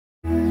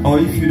Or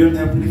if you don't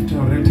have, lift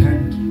your right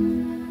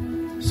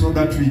hand so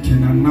that we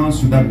can announce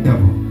to that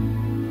devil.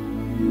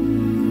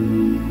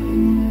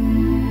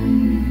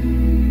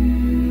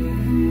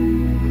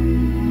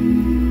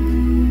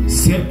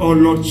 Say, oh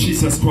Lord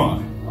Jesus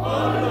Christ.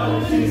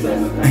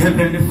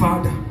 Heavenly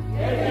Father,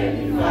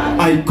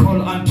 I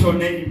call unto your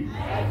name,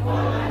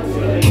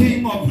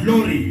 King of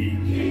glory.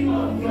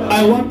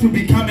 I want to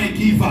become a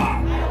giver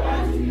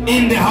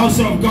in the house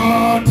of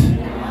God.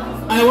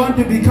 I want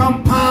to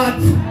become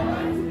part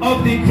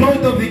of the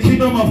growth of the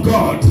kingdom of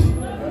God.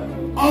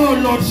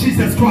 Oh Lord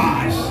Jesus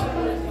Christ,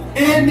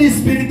 any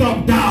spirit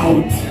of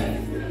doubt,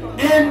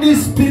 any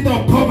spirit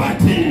of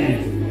poverty,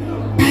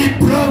 be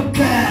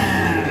broken.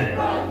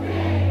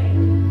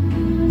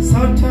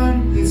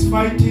 Satan is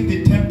fighting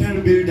the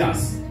temple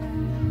builders.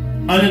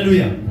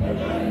 Hallelujah.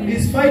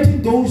 He's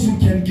fighting those who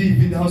can give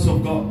in the house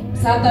of God.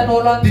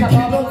 The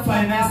kingdom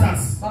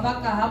financiers.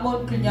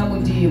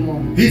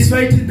 He's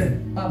fighting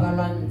them.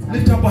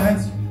 Lift up your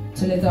hands.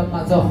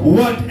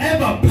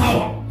 Whatever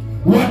power,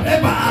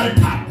 whatever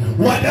altar,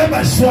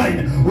 whatever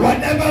shrine,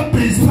 whatever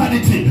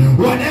principality,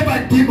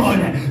 whatever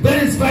demon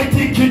that is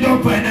fighting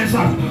kingdom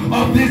financials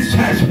of this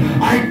church,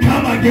 I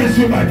come against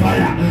you by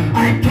fire.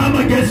 I come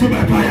against you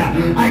by fire.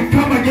 I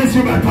come against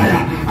you by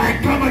fire. I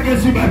come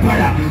against you by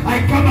fire.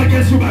 I come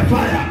against you by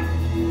fire.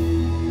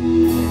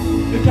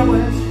 Lift up your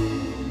hands.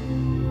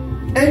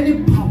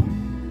 Any power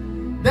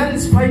that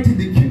is fighting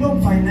the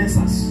kingdom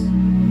financiers,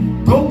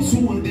 those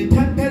who are the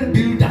temple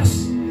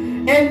builders,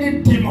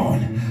 any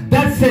demon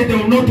that say they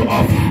will not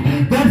offer,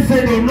 that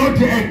say they will not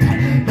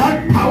enter,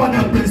 that power,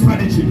 that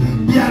principality,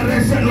 be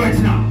arrested right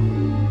now.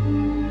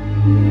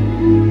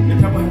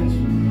 Lift up your hands.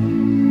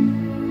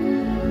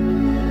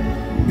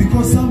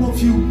 Because some of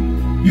you,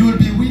 you will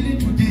be willing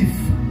to give.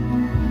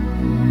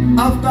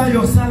 After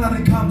your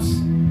salary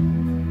comes,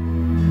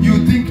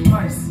 you think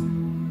twice.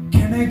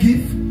 Can I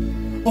give?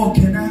 Or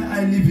can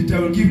I leave it? I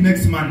will give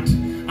next month.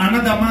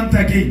 Another month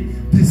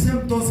again. The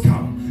same thoughts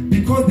come.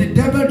 Because the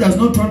devil does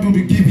not want you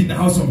to give in the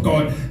house of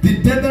God.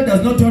 The devil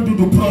does not want you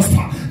to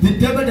prosper. The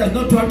devil does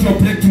not want you to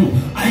break through.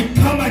 I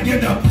come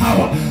against the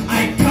power.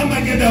 I come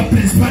against the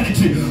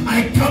principality.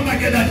 I come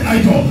against that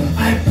idol.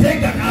 I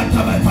break that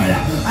altar by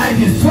fire. I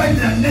destroy in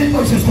the name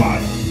of Jesus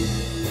Christ.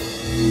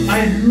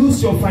 I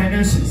lose your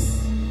finances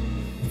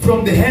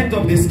from the hand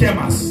of the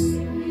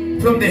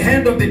scammers, from the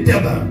hand of the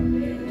devil.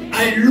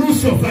 I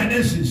lose your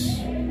finances.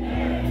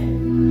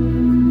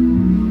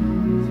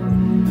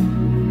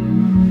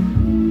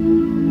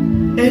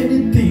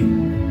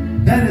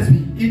 Anything that has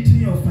been eating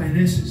your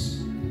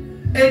finances,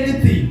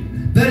 anything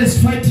that is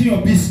fighting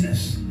your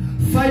business,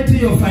 fighting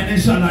your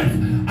financial life,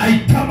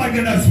 I come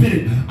against that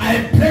spirit.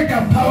 I break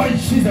the power in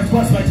Jesus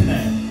Christ's mighty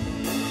name.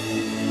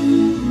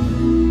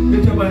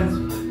 Lift your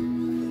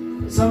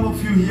hands. Some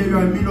of you here, you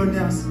are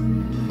millionaires,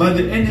 but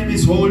the enemy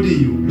is holding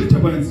you. Lift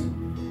your hands.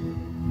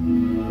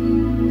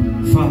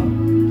 Father,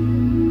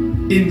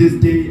 in this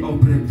day of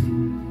breakthrough,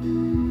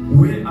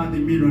 where are the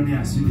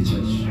millionaires in the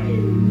church?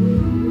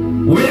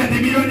 Where are the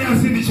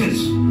millionaires in the church?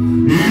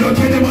 Look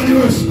at the Holy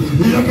Ghost.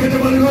 Look at the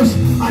Holy Ghost.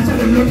 I tell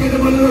them, look at the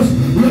Holy Ghost.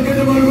 Look at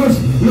the Holy Ghost.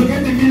 Look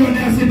at the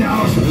millionaires in the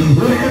house.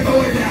 Wherever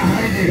where they are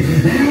hiding.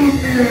 You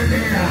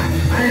millionaire.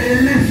 I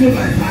release you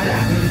by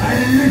fire. I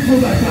release you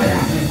by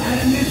fire.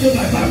 I release you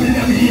by fire. Bring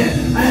them here.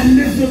 I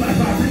release you by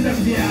fire. Bring them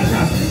here. I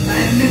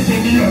release the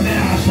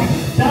millionaires.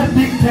 That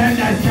big time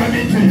that is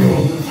coming to you.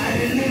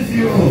 I release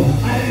you.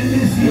 I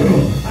release you.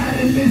 I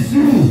release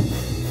you.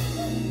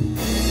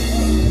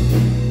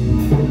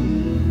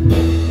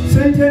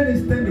 Satan is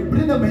standing.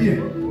 Bring them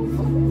here.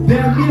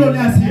 There are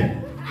millionaires here.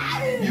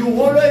 You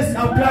always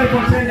apply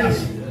for tenders,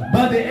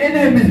 but the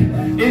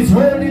enemy is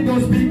holding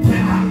those big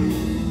tenders.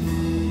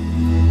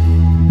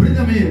 Bring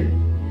them here.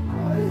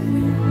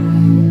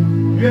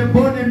 You are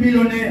born a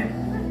millionaire,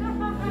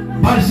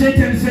 but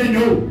Satan said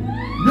no.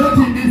 Not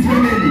in this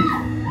family.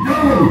 No,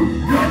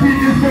 not in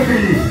this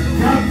family.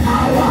 That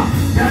power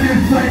that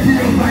is fighting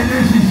your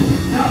finances.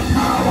 That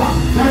power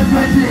that's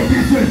fighting your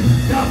business.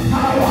 That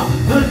power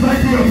that's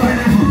fighting your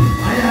finances.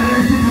 I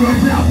arrest it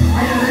right now.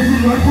 I arrest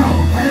it right now.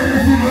 I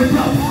arrest it right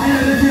now. I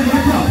arrest it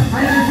right now.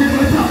 I arrest it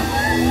right now.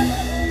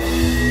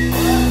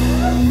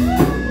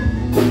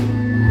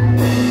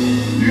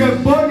 You are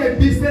born a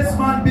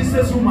businessman,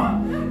 businesswoman,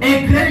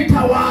 a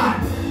greater one,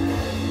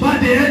 but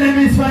the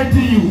enemy is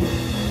fighting you.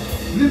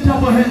 Lift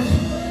up your hands.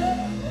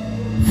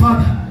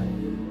 Father,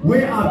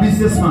 where are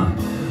businessmen?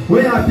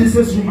 Where are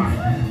businesswomen?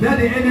 That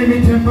the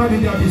enemy tempered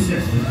with their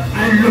business.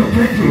 I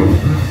locate you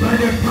by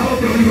the power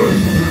of the Holy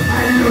Ghost.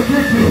 I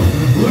locate you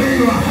where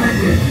you are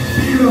hiding.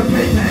 Be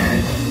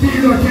located. Be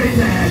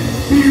located.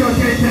 Be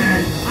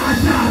located.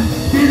 Asha,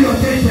 be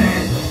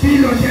located. Be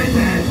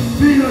located.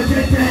 Be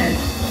located.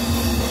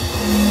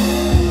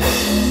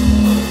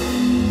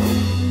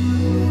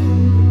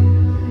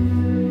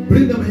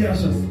 Bring them here,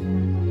 Asha.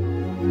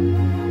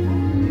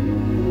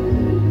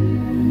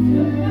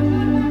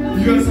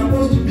 You are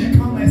supposed to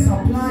become a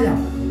supplier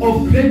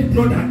of great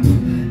product,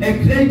 a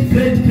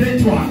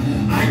great one.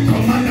 I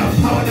command the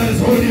power that is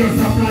holding your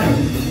supplier.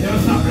 Your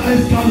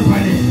supplier's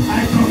company